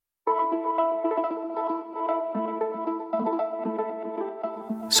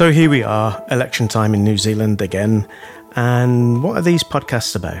So here we are, election time in New Zealand again, and what are these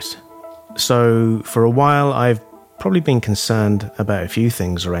podcasts about? So for a while I've probably been concerned about a few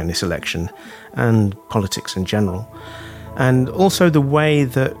things around this election and politics in general, and also the way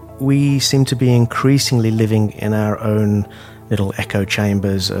that we seem to be increasingly living in our own little echo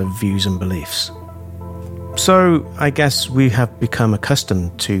chambers of views and beliefs. So I guess we have become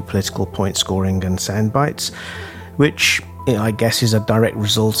accustomed to political point scoring and sound bites, which I guess is a direct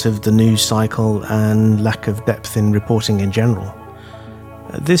result of the news cycle and lack of depth in reporting in general.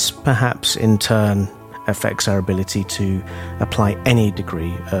 This perhaps in turn affects our ability to apply any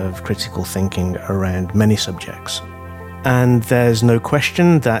degree of critical thinking around many subjects. And there's no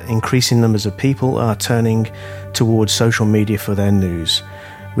question that increasing numbers of people are turning towards social media for their news,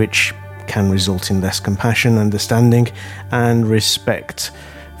 which can result in less compassion, understanding, and respect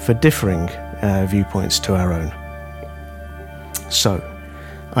for differing viewpoints to our own. So,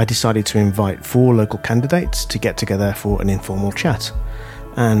 I decided to invite 4 local candidates to get together for an informal chat.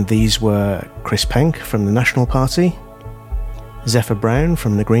 And these were Chris Penk from the National Party, Zephyr Brown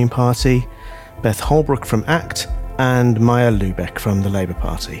from the Green Party, Beth Holbrook from ACT, and Maya Lubeck from the Labour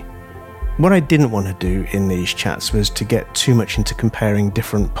Party. What I didn't want to do in these chats was to get too much into comparing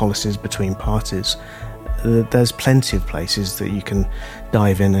different policies between parties. There's plenty of places that you can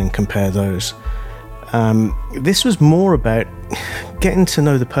dive in and compare those. This was more about getting to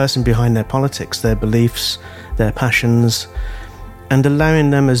know the person behind their politics, their beliefs, their passions, and allowing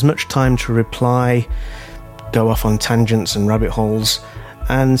them as much time to reply, go off on tangents and rabbit holes,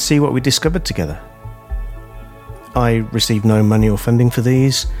 and see what we discovered together. I received no money or funding for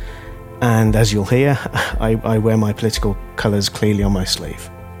these, and as you'll hear, I wear my political colours clearly on my sleeve.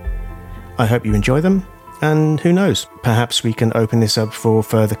 I hope you enjoy them, and who knows, perhaps we can open this up for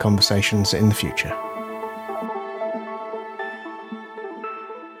further conversations in the future.